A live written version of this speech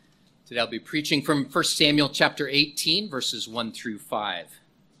Today I'll be preaching from 1 Samuel chapter 18, verses 1 through 5. I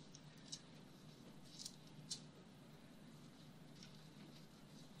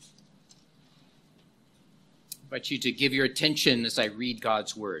invite you to give your attention as I read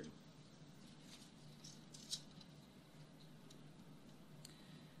God's word.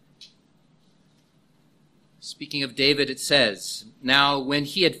 Speaking of David, it says, "Now when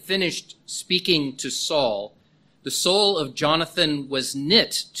he had finished speaking to Saul, the soul of Jonathan was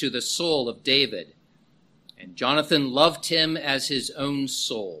knit to the soul of David, and Jonathan loved him as his own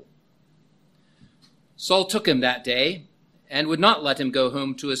soul. Saul took him that day and would not let him go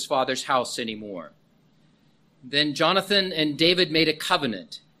home to his father's house anymore. Then Jonathan and David made a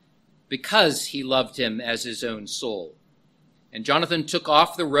covenant because he loved him as his own soul. And Jonathan took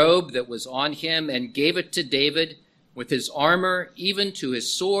off the robe that was on him and gave it to David with his armor, even to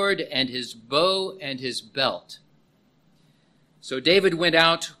his sword and his bow and his belt. So David went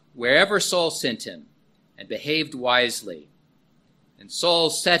out wherever Saul sent him and behaved wisely. And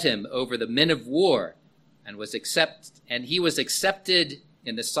Saul set him over the men of war and he was accepted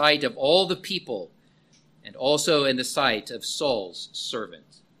in the sight of all the people and also in the sight of Saul's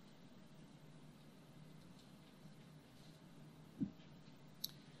servants."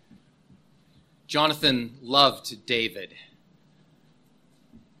 Jonathan loved David,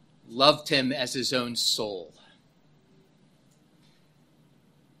 loved him as his own soul.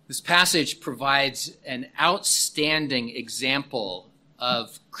 This passage provides an outstanding example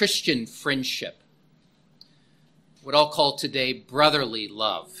of Christian friendship, what I'll call today brotherly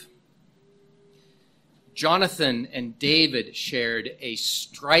love. Jonathan and David shared a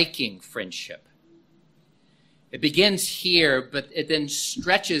striking friendship. It begins here, but it then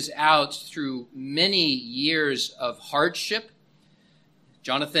stretches out through many years of hardship.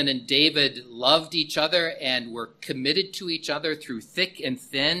 Jonathan and David loved each other and were committed to each other through thick and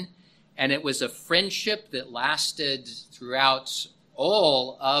thin, and it was a friendship that lasted throughout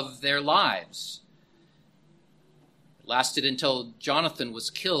all of their lives. It lasted until Jonathan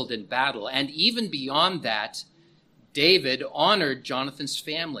was killed in battle, and even beyond that, David honored Jonathan's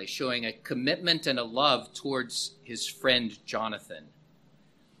family, showing a commitment and a love towards his friend Jonathan.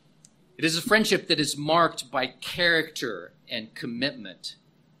 It is a friendship that is marked by character and commitment.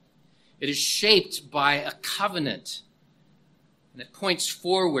 It is shaped by a covenant, and it points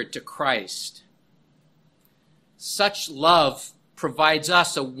forward to Christ. Such love provides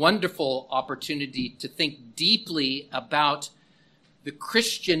us a wonderful opportunity to think deeply about the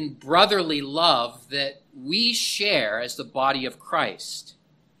Christian brotherly love that we share as the body of Christ.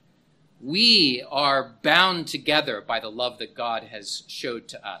 We are bound together by the love that God has showed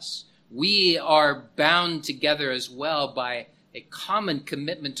to us. We are bound together as well by a common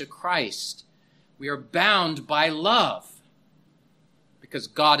commitment to Christ. We are bound by love because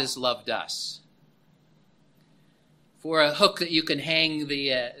God has loved us. For a hook that you can hang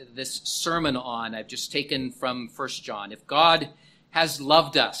this sermon on, I've just taken from 1 John. If God has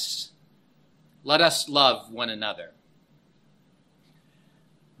loved us, let us love one another.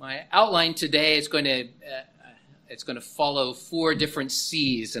 My outline today is going to follow 4 different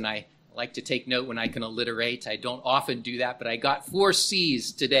C's, and I like to take note when I can alliterate. I don't often do that, but I got 4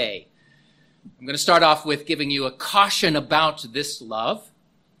 C's today. I'm going to start off with giving you a caution about this love,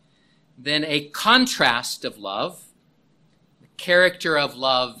 then a contrast of love, the character of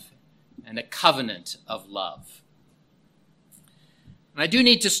love, and a covenant of love. And I do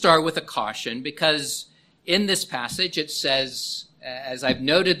need to start with a caution because in this passage it says, as I've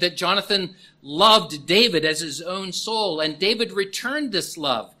noted, that Jonathan loved David as his own soul, and David returned this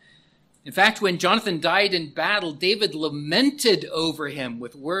love. In fact, when Jonathan died in battle, David lamented over him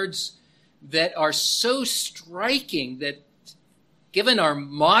with words that are so striking that, given our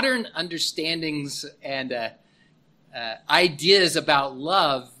modern understandings and ideas about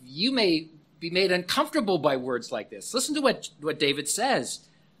love, you may be made uncomfortable by words like this. Listen to what David says.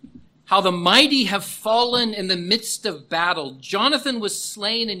 "How the mighty have fallen in the midst of battle. Jonathan was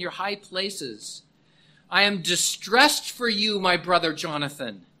slain in your high places. I am distressed for you, my brother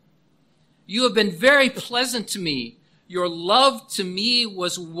Jonathan. You have been very pleasant to me. Your love to me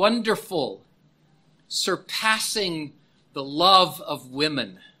was wonderful, surpassing the love of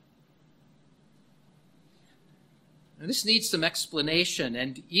women." And this needs some explanation,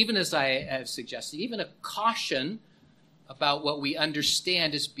 and even as I have suggested, even a caution about what we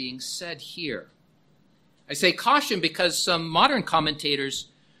understand is being said here. I say caution because some modern commentators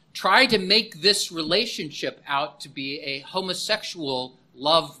try to make this relationship out to be a homosexual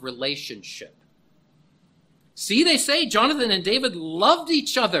love relationship. See, they say Jonathan and David loved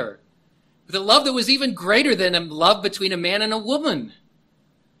each other with a love that was even greater than a love between a man and a woman.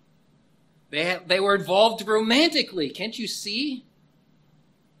 They were involved romantically, can't you see?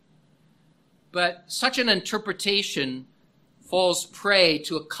 But such an interpretation falls prey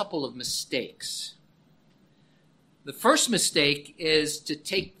to a couple of mistakes. The first mistake is to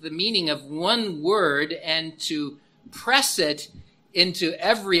take the meaning of one word and to press it into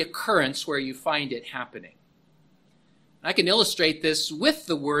every occurrence where you find it happening. I can illustrate this with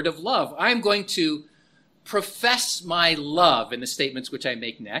the word of love. I'm going to profess my love in the statements which I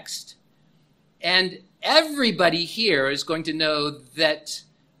make next. And everybody here is going to know that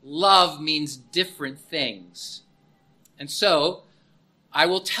love means different things. And so I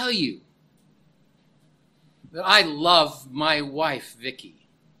will tell you that I love my wife, Vicky.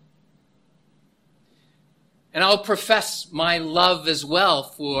 And I'll profess my love as well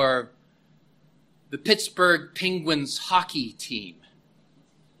for the Pittsburgh Penguins hockey team.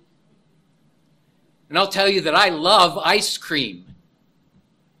 And I'll tell you that I love ice cream.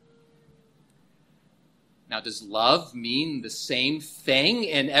 Now, does love mean the same thing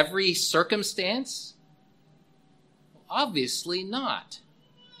in every circumstance? Well, obviously not.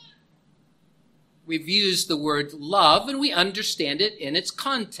 We've used the word love and we understand it in its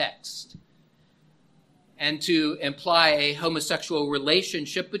context. And to imply a homosexual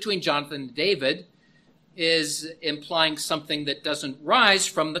relationship between Jonathan and David is implying something that doesn't rise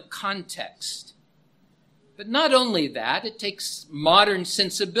from the context. But not only that, it takes modern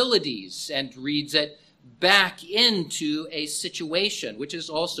sensibilities and reads it back into a situation, which is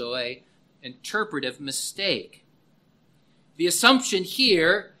also an interpretive mistake. The assumption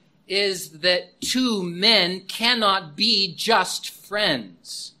here is that two men cannot be just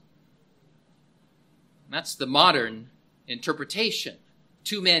friends. That's the modern interpretation.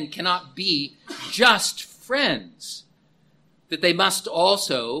 Two men cannot be just friends. That they must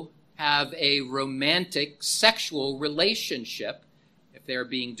also have a romantic sexual relationship if they're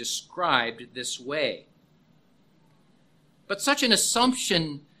being described this way. But such an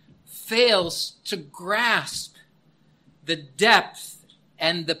assumption fails to grasp the depth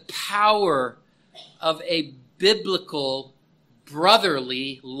and the power of a biblical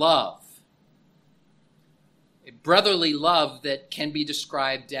brotherly love. A brotherly love that can be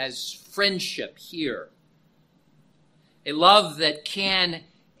described as friendship here. A love that can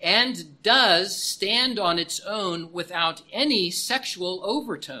and does stand on its own without any sexual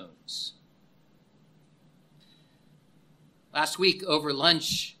overtones. Last week over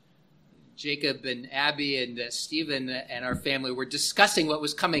lunch, Jacob and Abby and Stephen and our family were discussing what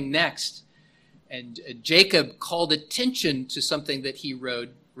was coming next. And Jacob called attention to something that he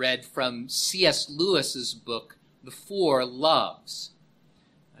read from C.S. Lewis's book, The Four Loves.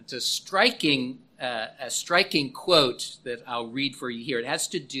 It's a striking quote that I'll read for you here. It has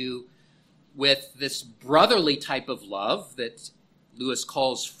to do with this brotherly type of love that Lewis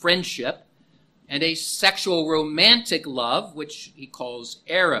calls friendship, and a sexual romantic love, which he calls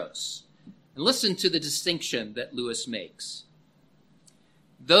eros. And listen to the distinction that Lewis makes.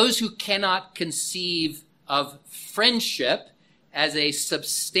 Those who cannot conceive of friendship as a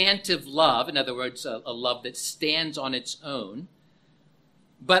substantive love, in other words, a love that stands on its own,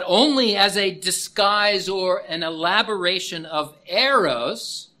 but only as a disguise or an elaboration of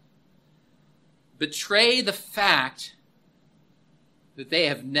eros, betray the fact that they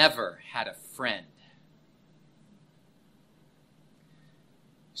have never had a friend.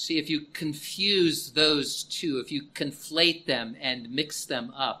 See, if you confuse those two, if you conflate them and mix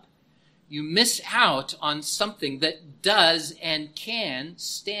them up, you miss out on something that does and can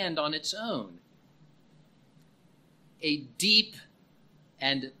stand on its own. A deep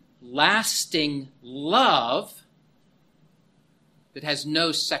and lasting love that has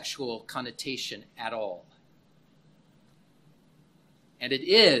no sexual connotation at all. And it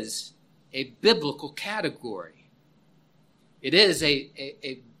is a biblical category. It is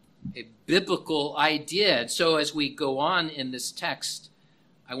a biblical idea. And so as we go on in this text,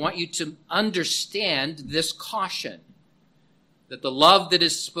 I want you to understand this caution that the love that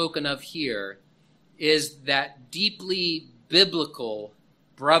is spoken of here is that deeply biblical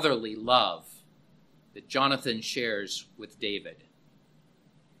brotherly love that Jonathan shares with David.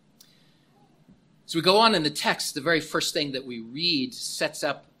 As we go on in the text, the very first thing that we read sets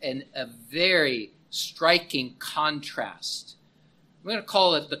up a very striking contrast. We're going to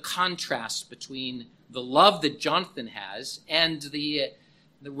call it the contrast between the love that Jonathan has and the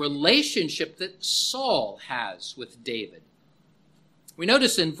relationship that Saul has with David. We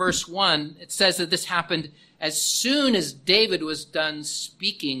notice in verse 1, it says that this happened as soon as David was done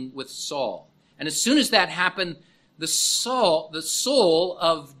speaking with Saul. And as soon as that happened, the soul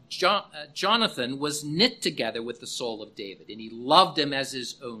of Jonathan was knit together with the soul of David, and he loved him as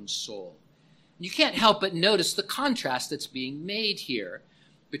his own soul. You can't help but notice the contrast that's being made here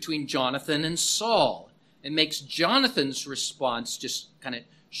between Jonathan and Saul. It makes Jonathan's response just kind of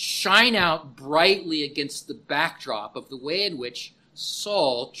shine out brightly against the backdrop of the way in which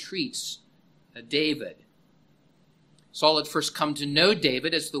Saul treats David. Saul had first come to know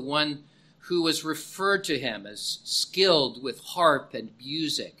David as the one who was referred to him as skilled with harp and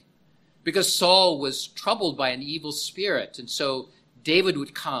music, because Saul was troubled by an evil spirit, and so David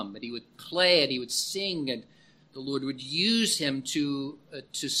would come and he would play and he would sing, and the Lord would use him to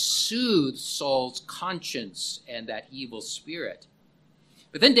soothe Saul's conscience and that evil spirit.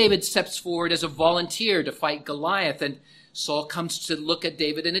 But then David steps forward as a volunteer to fight Goliath, and Saul comes to look at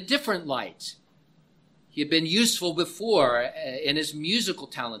David in a different light. He had been useful before in his musical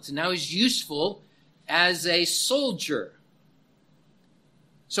talents, and now he's useful as a soldier.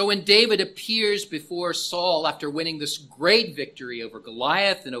 So when David appears before Saul after winning this great victory over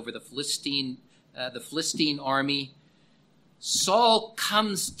Goliath and over the Philistine army, Saul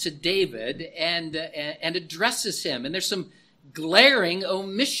comes to David and addresses him. And there's some glaring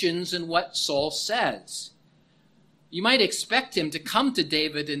omissions in what Saul says. You might expect him to come to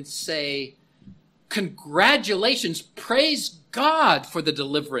David and say, "Congratulations, praise God for the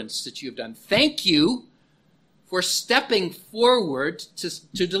deliverance that you have done. Thank you for stepping forward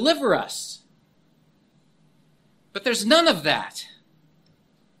to deliver us." But there's none of that.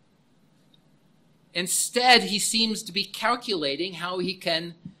 Instead, he seems to be calculating how he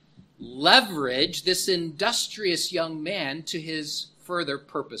can leverage this industrious young man to his further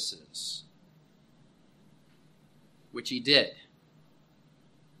purposes, which he did.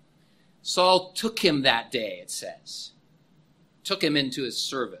 Saul took him that day, it says, took him into his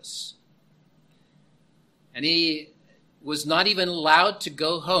service. And he was not even allowed to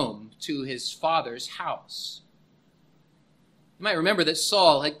go home to his father's house. You might remember that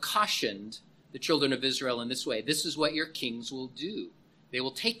Saul had cautioned the children of Israel in this way. This is what your kings will do. They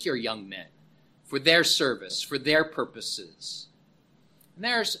will take your young men for their service, for their purposes. And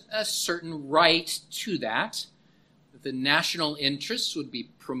there's a certain right to that the national interests would be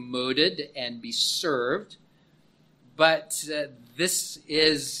promoted and be served. But this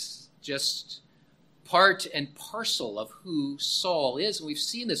is just part and parcel of who Saul is. And we've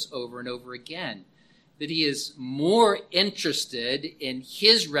seen this over and over again, that he is more interested in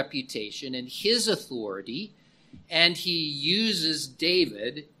his reputation and his authority, and he uses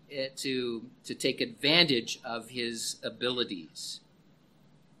David to take advantage of his abilities.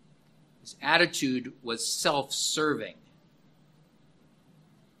 His attitude was self-serving.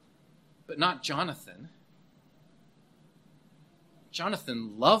 But not Jonathan.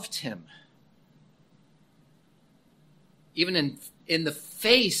 Jonathan loved him. Even in the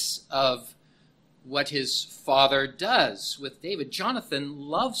face of what his father does with David, Jonathan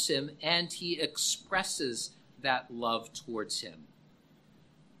loves him, and he expresses that love towards him.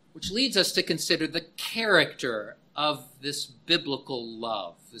 Which leads us to consider the character of this biblical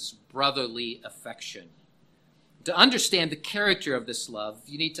love, this brotherly affection. To understand the character of this love,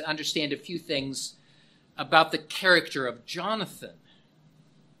 you need to understand a few things about the character of Jonathan.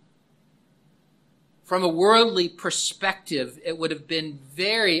 From a worldly perspective, it would have been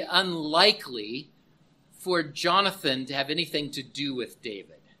very unlikely for Jonathan to have anything to do with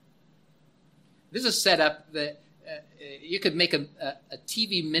David. This is set up that you could make a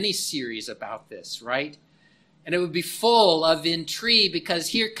TV miniseries about this, right? And it would be full of intrigue, because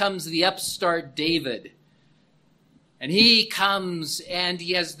here comes the upstart David. And he comes and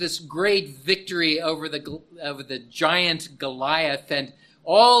he has this great victory over the giant Goliath, and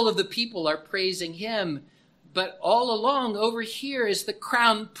all of the people are praising him. But all along over here is the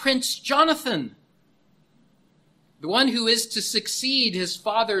crown prince Jonathan, the one who is to succeed his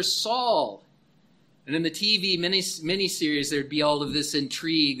father Saul. And in the TV miniseries, there'd be all of this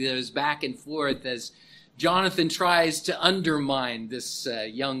intrigue that was back and forth as Jonathan tries to undermine this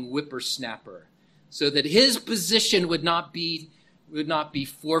young whippersnapper so that his position would not be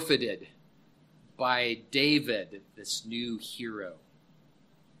forfeited by David, this new hero.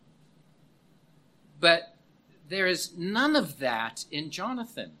 But there is none of that in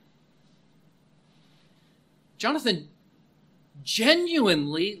Jonathan. Jonathan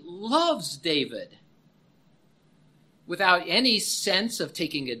genuinely loves David, without any sense of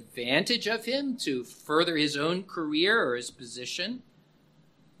taking advantage of him to further his own career or his position.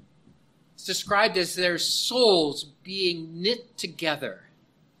 It's described as their souls being knit together.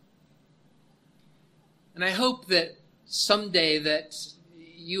 And I hope that someday that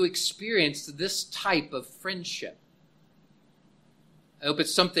you experience this type of friendship. I hope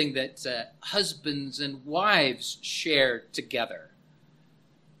it's something that husbands and wives share together.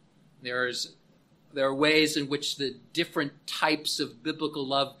 There's there are ways in which the different types of biblical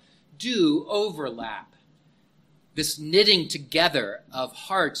love do overlap. This knitting together of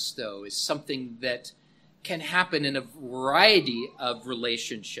hearts, though, is something that can happen in a variety of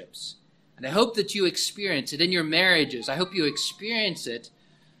relationships. And I hope that you experience it in your marriages. I hope you experience it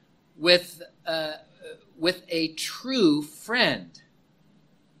with a true friend,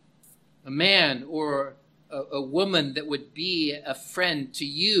 a man or a woman that would be a friend to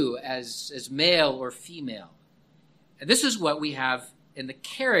you as male or female. And this is what we have in the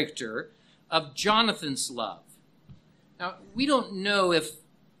character of Jonathan's love. Now, we don't know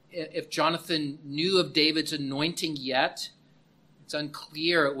if Jonathan knew of David's anointing yet. It's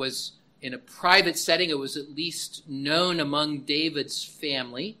unclear. It was in a private setting. It was at least known among David's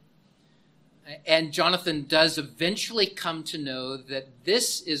family. And Jonathan does eventually come to know that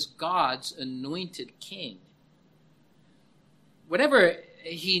this is God's anointed king. Whatever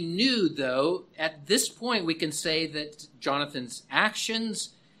he knew, though, at this point we can say that Jonathan's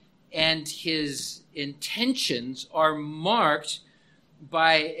actions and his intentions are marked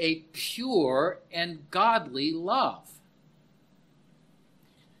by a pure and godly love.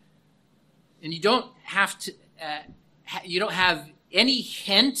 And you don't have any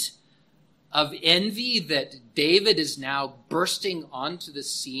hint of envy that David is now bursting onto the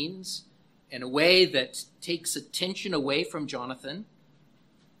scenes in a way that takes attention away from Jonathan.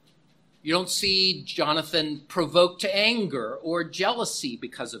 You don't see Jonathan provoked to anger or jealousy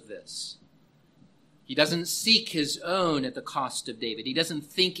because of this. He doesn't seek his own at the cost of David. He doesn't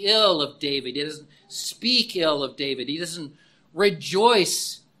think ill of David. He doesn't speak ill of David. He doesn't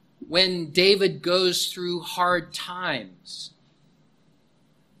rejoice when David goes through hard times.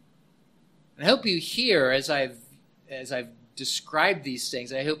 I hope you hear, as I've described these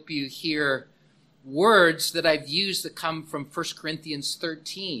things, I hope you hear words that I've used that come from 1 Corinthians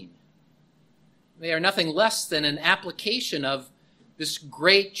 13. They are nothing less than an application of this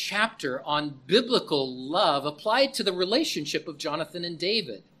great chapter on biblical love applied to the relationship of Jonathan and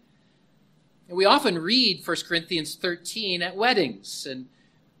David. And we often read 1 Corinthians 13 at weddings,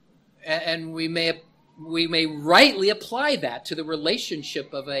 and we may rightly apply that to the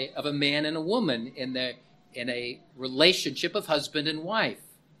relationship of a man and a woman in a relationship of husband and wife.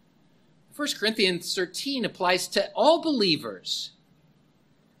 1 Corinthians 13 applies to all believers.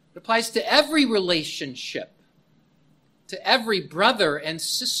 It applies to every relationship, to every brother and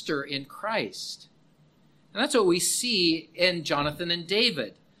sister in Christ. And that's what we see in Jonathan and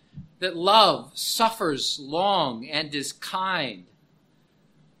David, that love suffers long and is kind.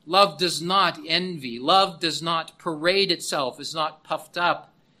 Love does not envy. Love does not parade itself, is not puffed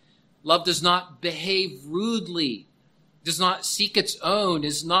up. Love does not behave rudely, does not seek its own,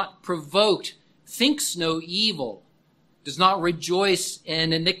 is not provoked, thinks no evil, does not rejoice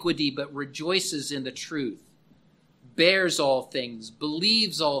in iniquity, but rejoices in the truth, bears all things,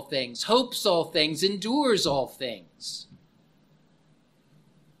 believes all things, hopes all things, endures all things.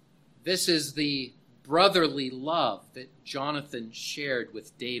 This is the brotherly love that Jonathan shared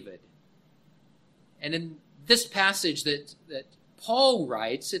with David. And in this passage that Paul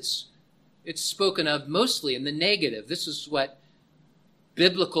writes, it's spoken of mostly in the negative. This is what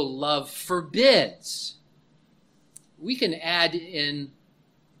biblical love forbids. We can add in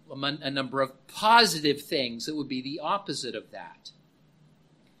a number of positive things that would be the opposite of that.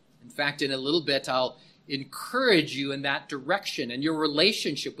 In fact, in a little bit, I'll encourage you in that direction and your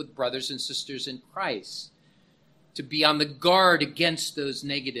relationship with brothers and sisters in Christ, to be on the guard against those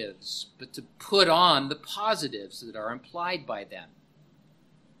negatives, but to put on the positives that are implied by them.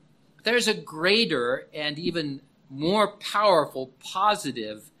 But there's a greater and even more powerful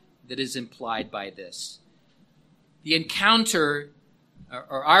positive that is implied by this. The encounter,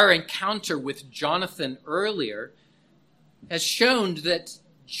 or our encounter with Jonathan earlier, has shown that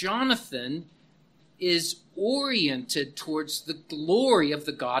Jonathan is oriented towards the glory of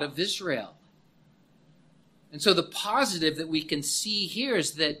the God of Israel. And so the positive that we can see here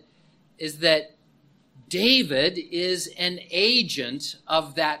is that David is an agent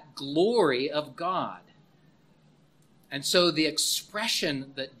of that glory of God. And so the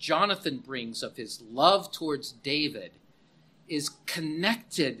expression that Jonathan brings of his love towards David is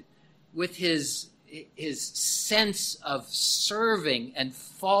connected with his sense of serving and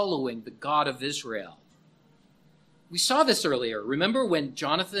following the God of Israel. We saw this earlier. Remember when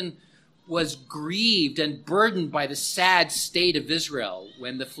Jonathan was grieved and burdened by the sad state of Israel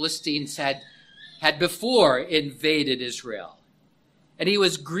when the Philistines had before invaded Israel. And he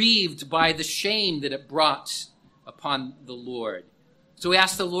was grieved by the shame that it brought upon the Lord. So he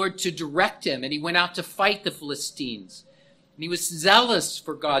asked the Lord to direct him, and he went out to fight the Philistines. And he was zealous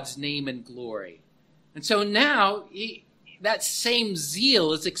for God's name and glory. And so now that same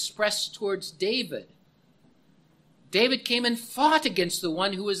zeal is expressed towards David. David came and fought against the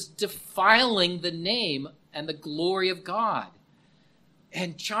one who was defiling the name and the glory of God.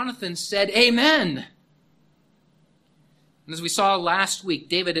 And Jonathan said, Amen. And as we saw last week,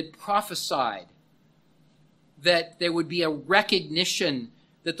 David had prophesied that there would be a recognition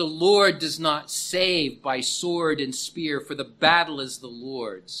that the Lord does not save by sword and spear, for the battle is the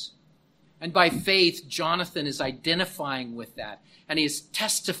Lord's. And by faith, Jonathan is identifying with that, and he is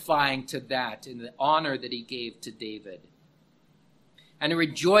testifying to that in the honor that he gave to David. And he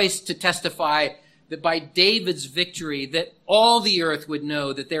rejoiced to testify that by David's victory, that all the earth would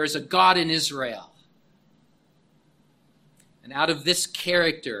know that there is a God in Israel. And out of this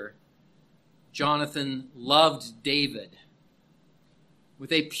character, Jonathan loved David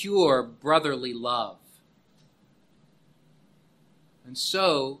with a pure brotherly love. And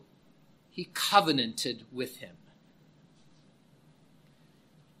so he covenanted with him.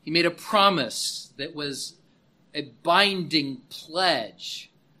 He made a promise that was a binding pledge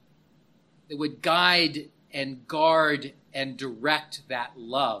that would guide and guard and direct that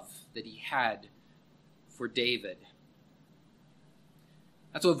love that he had for David.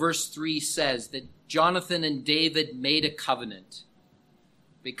 That's what verse 3 says, that Jonathan and David made a covenant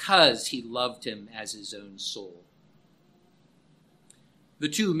because he loved him as his own soul. The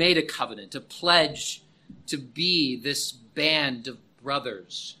two made a covenant, a pledge to be this band of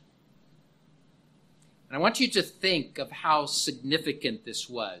brothers. And I want you to think of how significant this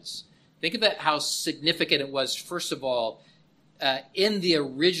was. Think of how significant it was, first of all, in the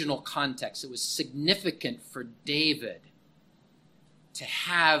original context. It was significant for David to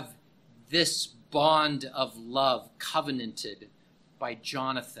have this bond of love covenanted by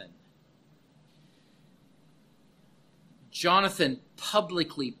Jonathan. Jonathan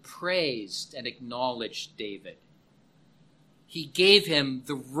publicly praised and acknowledged David. He gave him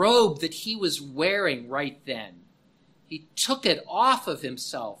the robe that he was wearing right then. He took it off of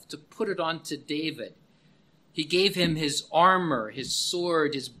himself to put it onto David. He gave him his armor, his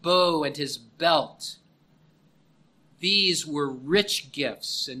sword, his bow, and his belt. These were rich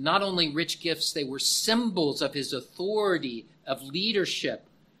gifts, and not only rich gifts, they were symbols of his authority, of leadership,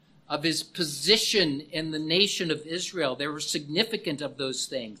 of his position in the nation of Israel. They were significant of those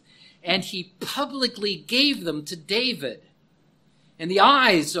things. And he publicly gave them to David. In the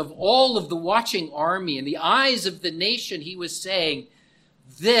eyes of all of the watching army, in the eyes of the nation, he was saying,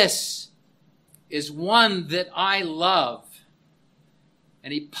 this is one that I love.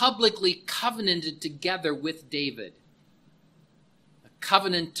 And he publicly covenanted together with David. A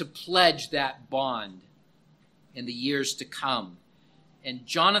covenant to pledge that bond in the years to come. And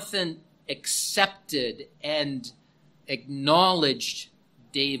Jonathan accepted and acknowledged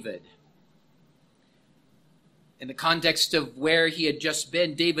David. In the context of where he had just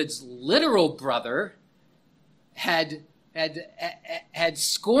been, David's literal brother had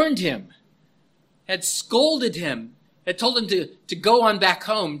scorned him, had scolded him, had told him to go on back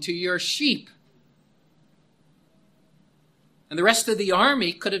home to your sheep. And the rest of the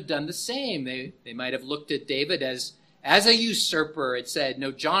army could have done the same. They might have looked at David as a usurper. It said,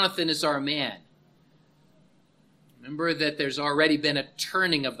 no, Jonathan is our man. Remember that there's already been a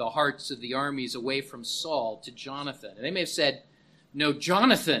turning of the hearts of the armies away from Saul to Jonathan. And they may have said, no,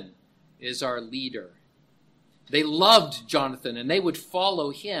 Jonathan is our leader. They loved Jonathan and they would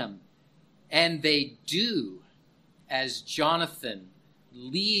follow him. And they do, as Jonathan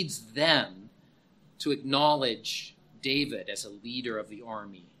leads them to acknowledge David as a leader of the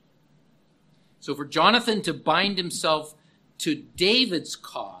army. So for Jonathan to bind himself to David's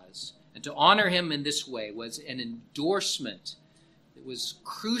cause and to honor him in this way was an endorsement that was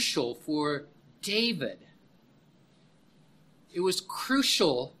crucial for David. It was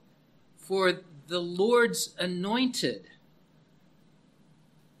crucial for the Lord's anointed.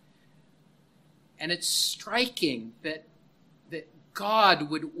 And it's striking that God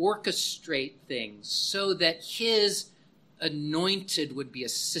would orchestrate things so that his anointed would be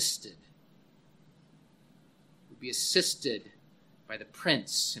assisted. Would be assisted by the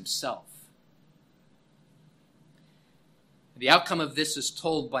prince himself. The outcome of this is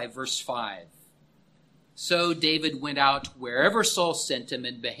told by verse 5. So David went out wherever Saul sent him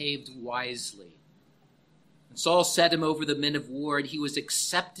and behaved wisely. And Saul set him over the men of war, and he was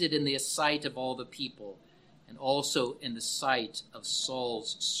accepted in the sight of all the people, and also in the sight of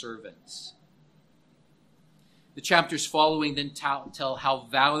Saul's servants. The chapters following then tell how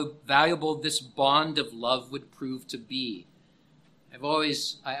valuable this bond of love would prove to be.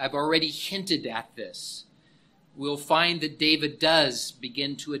 I've already hinted at this, we'll find that David does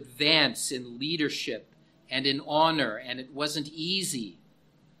begin to advance in leadership and in honor, and it wasn't easy.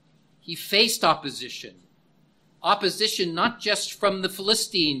 He faced opposition. Opposition not just from the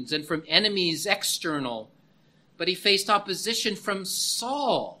Philistines and from enemies external, but he faced opposition from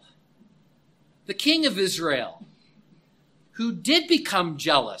Saul, the king of Israel, who did become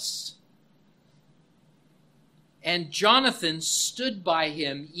jealous. And Jonathan stood by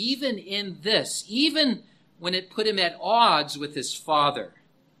him even in this, even when it put him at odds with his father.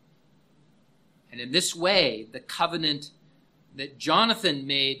 And in this way, the covenant that Jonathan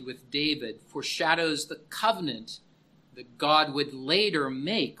made with David foreshadows the covenant that God would later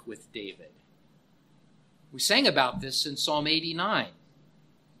make with David. We sang about this in Psalm 89.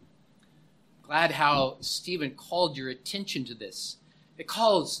 Glad how Stephen called your attention to this. It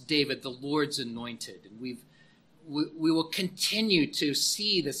calls David the Lord's anointed, and we will continue to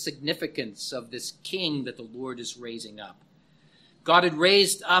see the significance of this king that the Lord is raising up. God had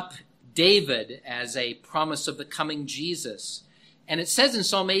raised up David as a promise of the coming Jesus. And it says in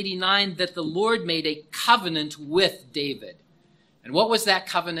Psalm 89 that the Lord made a covenant with David. And what was that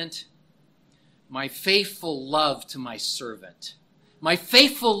covenant? My faithful love to my servant. My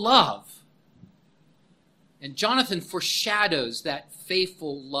faithful love. And Jonathan foreshadows that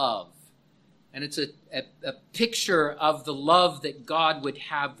faithful love. And it's a picture of the love that God would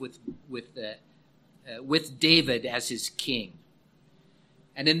have with David as his king.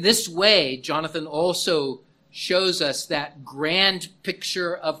 And in this way, Jonathan also shows us that grand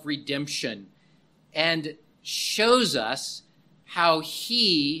picture of redemption and shows us how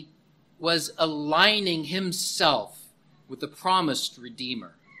he was aligning himself with the promised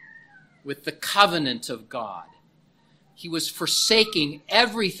Redeemer, with the covenant of God. He was forsaking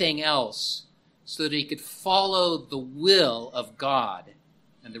everything else so that he could follow the will of God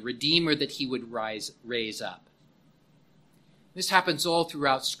and the Redeemer that he would raise up. This happens all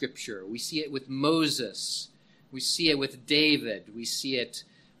throughout Scripture. We see it with Moses. We see it with David. We see it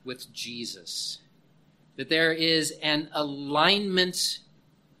with Jesus. That there is an alignment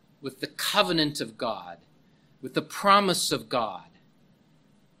with the covenant of God, with the promise of God,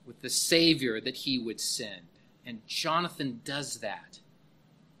 with the Savior that he would send. And Jonathan does that.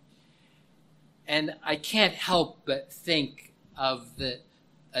 And I can't help but think of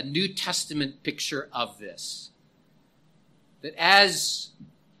a New Testament picture of this. That as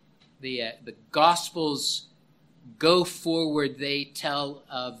the Gospels go forward, they tell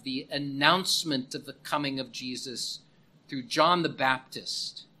of the announcement of the coming of Jesus through John the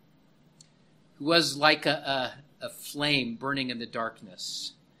Baptist, who was like a flame burning in the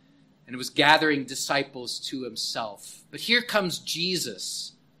darkness and was gathering disciples to himself. But here comes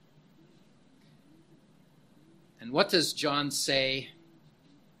Jesus. And what does John say?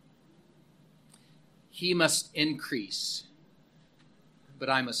 He must increase, but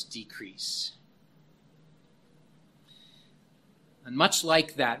I must decrease. And much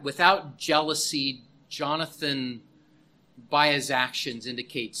like that, without jealousy, Jonathan, by his actions,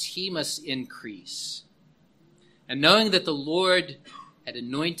 indicates he must increase. And knowing that the Lord had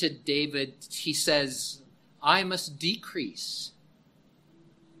anointed David, he says, I must decrease.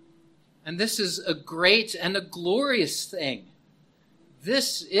 And this is a great and a glorious thing.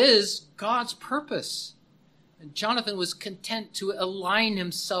 This is God's purpose. And Jonathan was content to align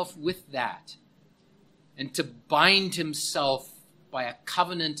himself with that and to bind himself by a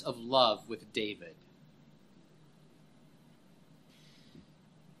covenant of love with David.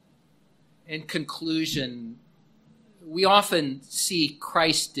 In conclusion, we often see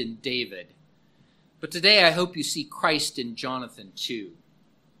Christ in David, but today I hope you see Christ in Jonathan too.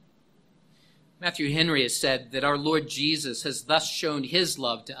 Matthew Henry has said that our Lord Jesus has thus shown his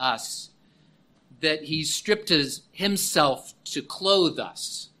love to us, that he stripped himself to clothe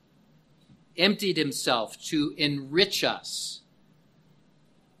us, emptied himself to enrich us.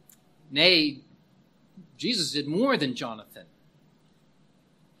 Nay, Jesus did more than Jonathan.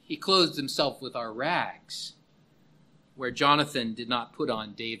 He clothed himself with our rags, where Jonathan did not put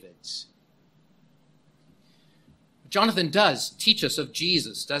on David's. Jonathan does teach us of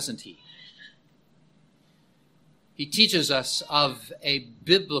Jesus, doesn't he? He teaches us of a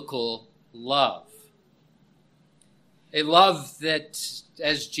biblical love. A love that,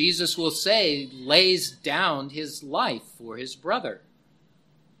 as Jesus will say, lays down his life for his brother.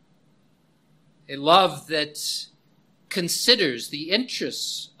 A love that considers the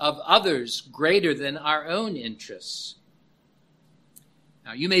interests of others greater than our own interests.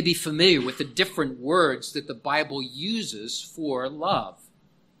 Now, you may be familiar with the different words that the Bible uses for love.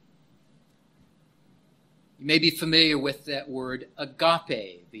 You may be familiar with that word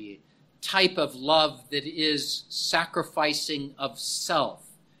agape, the type of love that is sacrificing of self.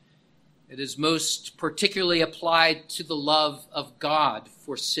 It is most particularly applied to the love of God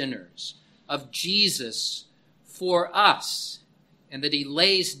for sinners, of Jesus for us, and that he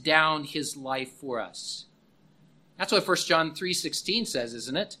lays down his life for us. That's what 1 John 3:16 says,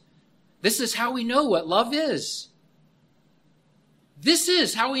 isn't it? This is how we know what love is. This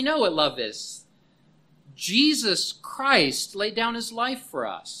is how we know what love is. Jesus Christ laid down his life for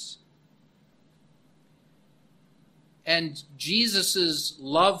us. And Jesus'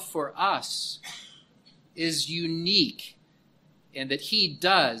 love for us is unique in that he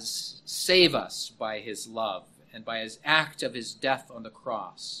does save us by his love and by his act of his death on the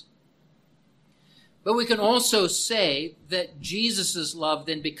cross. But we can also say that Jesus' love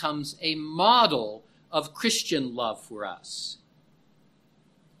then becomes a model of Christian love for us.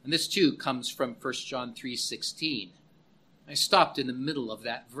 And this too comes from 1 John 3:16. I stopped in the middle of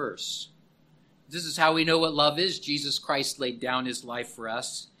that verse. This is how we know what love is. Jesus Christ laid down his life for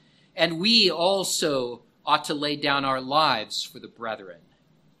us, and we also ought to lay down our lives for the brethren.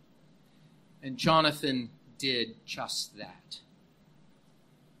 And Jonathan did just that.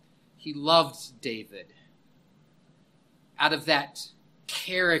 He loved David out of that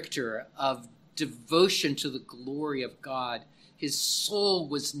character of devotion to the glory of God. His soul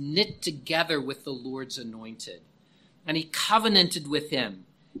was knit together with the Lord's anointed, and he covenanted with him.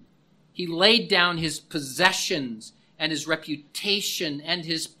 He laid down his possessions and his reputation and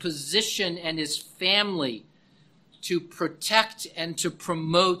his position and his family to protect and to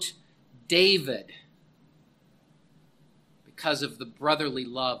promote David because of the brotherly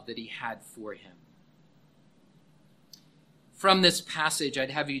love that he had for him. From this passage,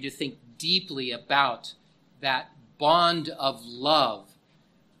 I'd have you to think deeply about that bond of love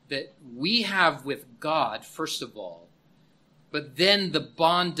that we have with God, first of all, but then the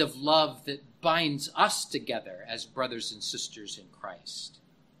bond of love that binds us together as brothers and sisters in Christ.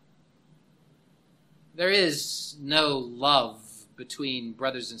 There is no love between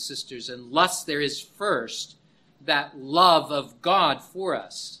brothers and sisters unless there is first that love of God for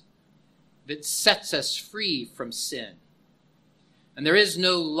us that sets us free from sin. And there is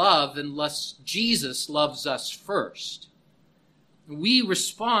no love unless Jesus loves us first. We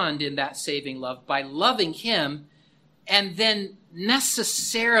respond in that saving love by loving him and then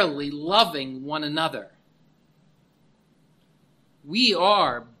necessarily loving one another. We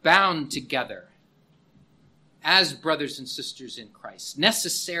are bound together as brothers and sisters in Christ,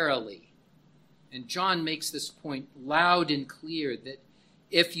 necessarily. And John makes this point loud and clear that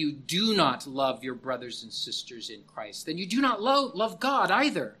if you do not love your brothers and sisters in Christ, then you do not love God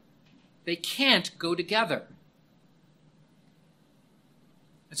either. They can't go together.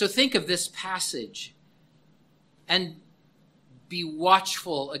 And so think of this passage and be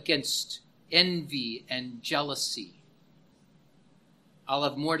watchful against envy and jealousy. I'll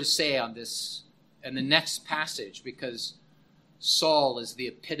have more to say on this in the next passage because Saul is the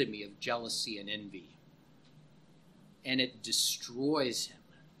epitome of jealousy and envy, and it destroys him.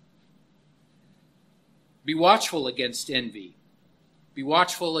 Be watchful against envy. Be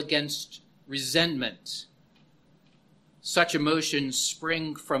watchful against resentment. Such emotions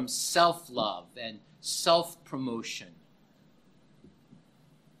spring from self-love and self-promotion.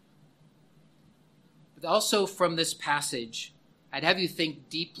 But also from this passage, I'd have you think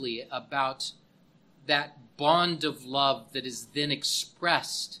deeply about that bond of love that is then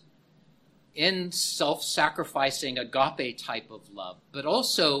expressed in self-sacrificing agape type of love, but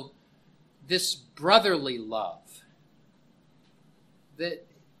also this brotherly love that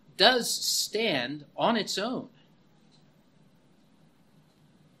does stand on its own.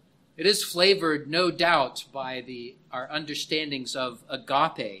 It is flavored, no doubt, by our understandings of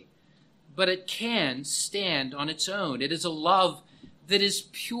agape, but it can stand on its own. It is a love that is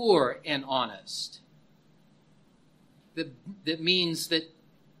pure and honest. That means that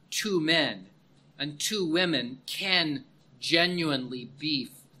two men and two women can genuinely be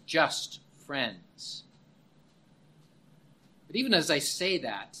just friends. But even as I say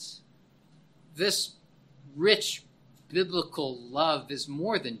that, this rich biblical love is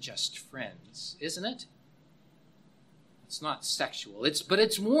more than just friends, isn't it? It's not sexual, but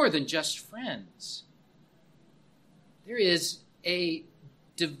it's more than just friends. There is a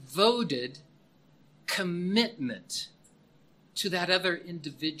devoted commitment to that other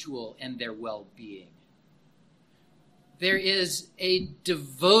individual and their well-being. There is a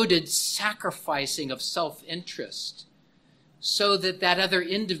devoted sacrificing of self-interest so that that other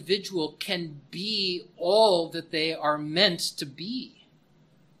individual can be all that they are meant to be.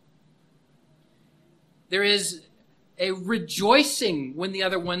 There is a rejoicing when the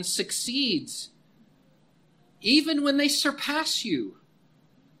other one succeeds, even when they surpass you.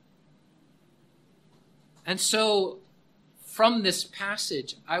 And so, from this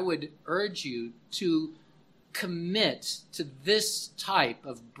passage, I would urge you to commit to this type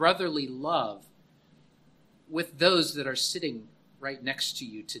of brotherly love with those that are sitting right next to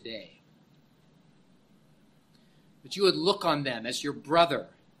you today. That you would look on them as your brother,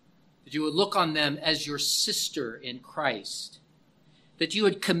 that you would look on them as your sister in Christ, that you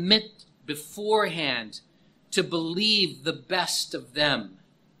would commit beforehand to believe the best of them,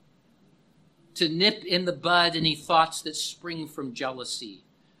 to nip in the bud any thoughts that spring from jealousy,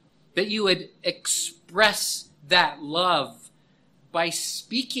 that you would express that love by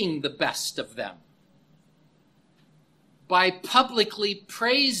speaking the best of them, by publicly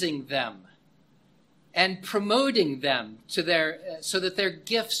praising them and promoting them to so that their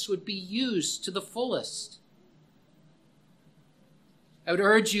gifts would be used to the fullest. I would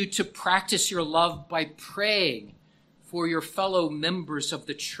urge you to practice your love by praying for your fellow members of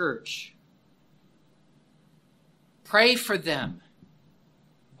the church. Pray for them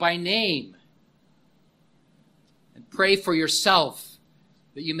by name. And pray for yourself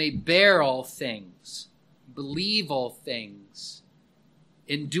that you may bear all things, believe all things,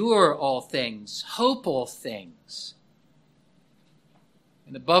 endure all things, hope all things.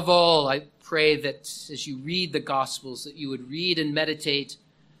 And above all, I pray that as you read the Gospels, that you would read and meditate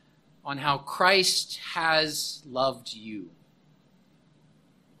on how Christ has loved you.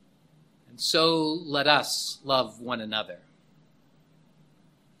 And so let us love one another.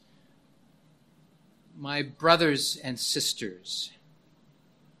 My brothers and sisters,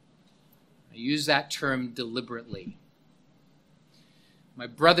 I use that term deliberately. My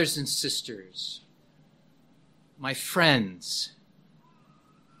brothers and sisters, my friends,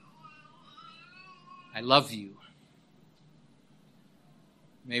 I love you.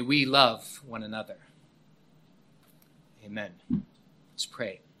 May we love one another. Amen. Let's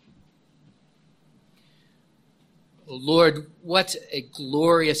pray. Oh Lord, what a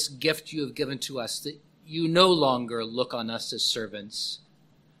glorious gift you have given to us, that you no longer look on us as servants,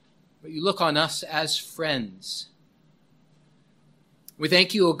 but you look on us as friends. We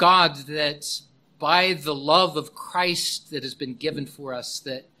thank you, O God, that by the love of Christ that has been given for us,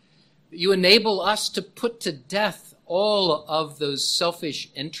 that you enable us to put to death all of those selfish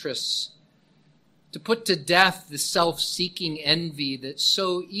interests, to put to death the self-seeking envy that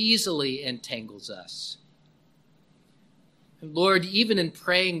so easily entangles us. And Lord, even in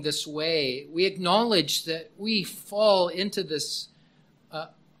praying this way, we acknowledge that we fall into this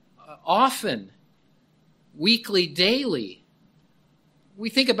often, weekly, daily. We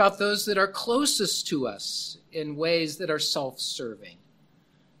think about those that are closest to us in ways that are self-serving.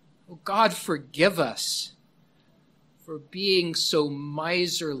 Oh God, forgive us for being so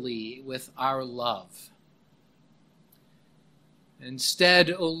miserly with our love.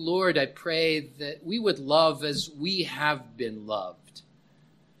 Instead, O Lord, I pray that we would love as we have been loved,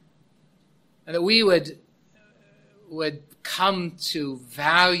 and that we would come to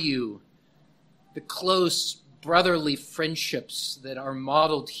value the close brotherly friendships that are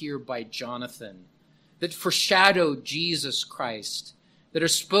modeled here by Jonathan, that foreshadow Jesus Christ, that are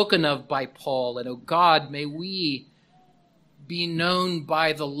spoken of by Paul. And, O God, may we be known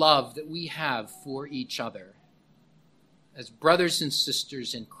by the love that we have for each other as brothers and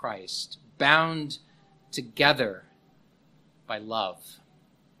sisters in Christ, bound together by love.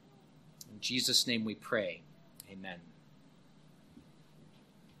 In Jesus' name we pray. Amen.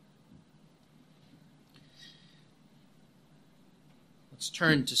 Let's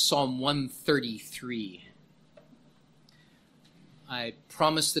turn to Psalm 133. I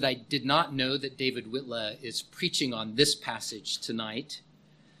promised that I did not know that David Whitla is preaching on this passage tonight.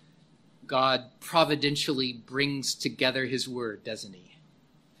 God providentially brings together his word, doesn't he?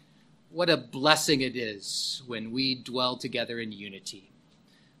 What a blessing it is when we dwell together in unity.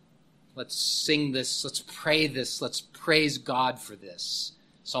 Let's sing this, let's pray this, let's praise God for this.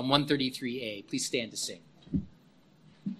 Psalm 133a. Please stand to sing.